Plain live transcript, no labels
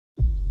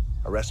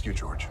rescued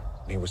George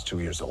when he was 2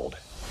 years old.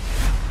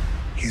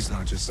 He's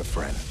not just a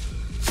friend.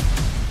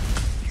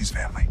 He's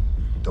family.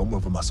 Don't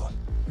move a muscle.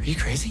 Are you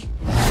crazy?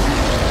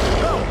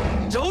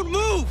 No! Don't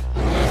move!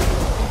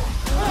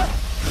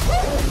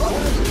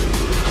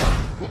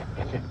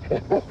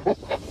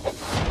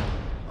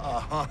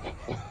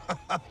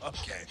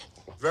 Okay.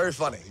 Very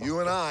funny. You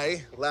and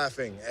I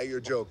laughing at your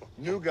joke.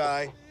 New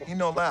guy, he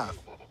no laugh.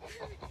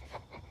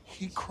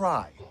 He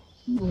cry.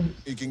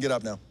 You can get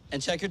up now.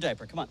 And check your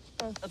diaper. Come on.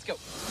 Let's go.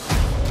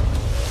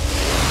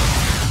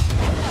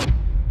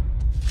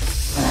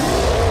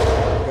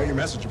 Got your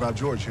message about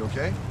George. You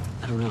okay?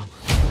 I don't know.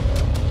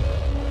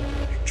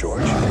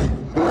 George?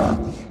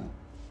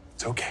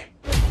 It's okay.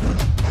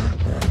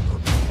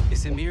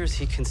 Is Amir, is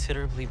he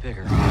considerably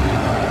bigger?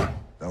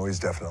 No, he's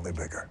definitely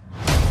bigger.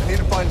 I need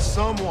to find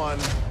someone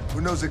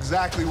who knows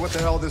exactly what the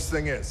hell this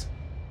thing is.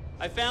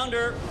 I found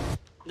her.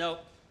 No,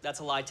 that's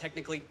a lie.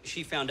 Technically,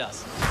 she found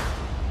us.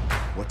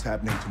 What's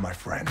happening to my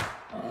friend?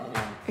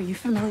 Are you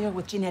familiar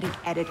with genetic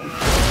editing?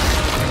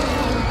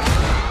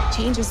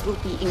 Changes will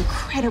be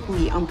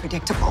incredibly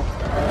unpredictable.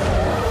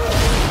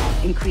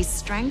 Increased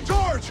strength,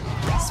 George!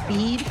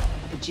 speed,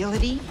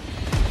 agility.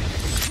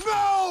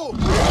 No!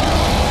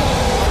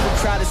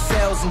 Crowded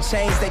cells and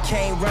chains that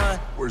can't run.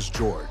 Where's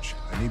George?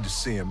 I need to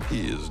see him.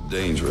 He is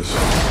dangerous.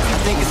 I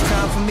think it's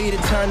time for me to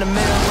turn the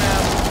middle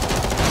around.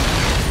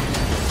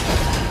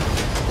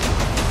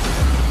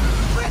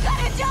 We're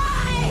gonna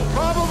die!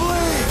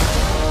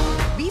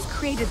 Probably! We've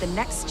created the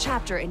next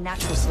chapter in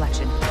natural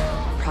selection.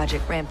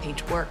 Project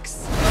Rampage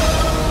works.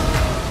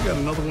 You got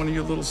another one of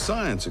your little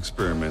science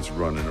experiments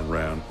running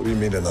around. What do you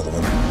mean another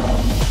one?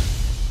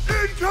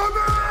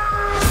 Incoming!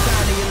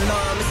 Sound the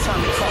alarm, it's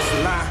time to cross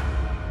the line.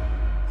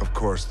 Of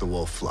course, the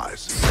wolf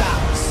flies.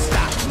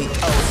 Stop me,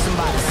 oh,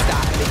 somebody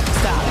stop me.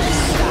 Stop me,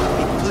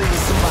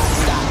 please, somebody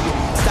stop me.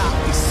 Stop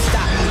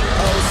me,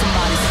 oh,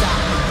 somebody stop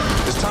me.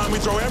 It's time we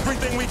throw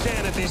everything we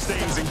can at these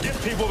things and get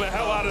people the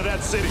hell out of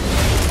that city.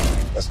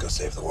 Let's go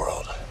save the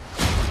world.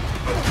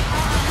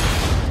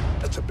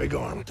 That's a big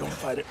arm. Don't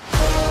fight it.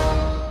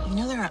 You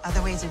know there are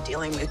other ways of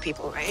dealing with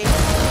people, right?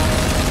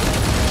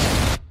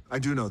 I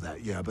do know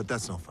that, yeah, but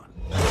that's no fun.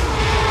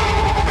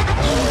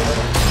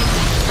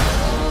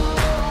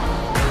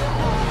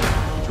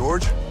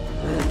 George?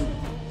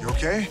 You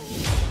okay?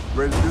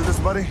 Ready to do this,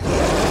 buddy?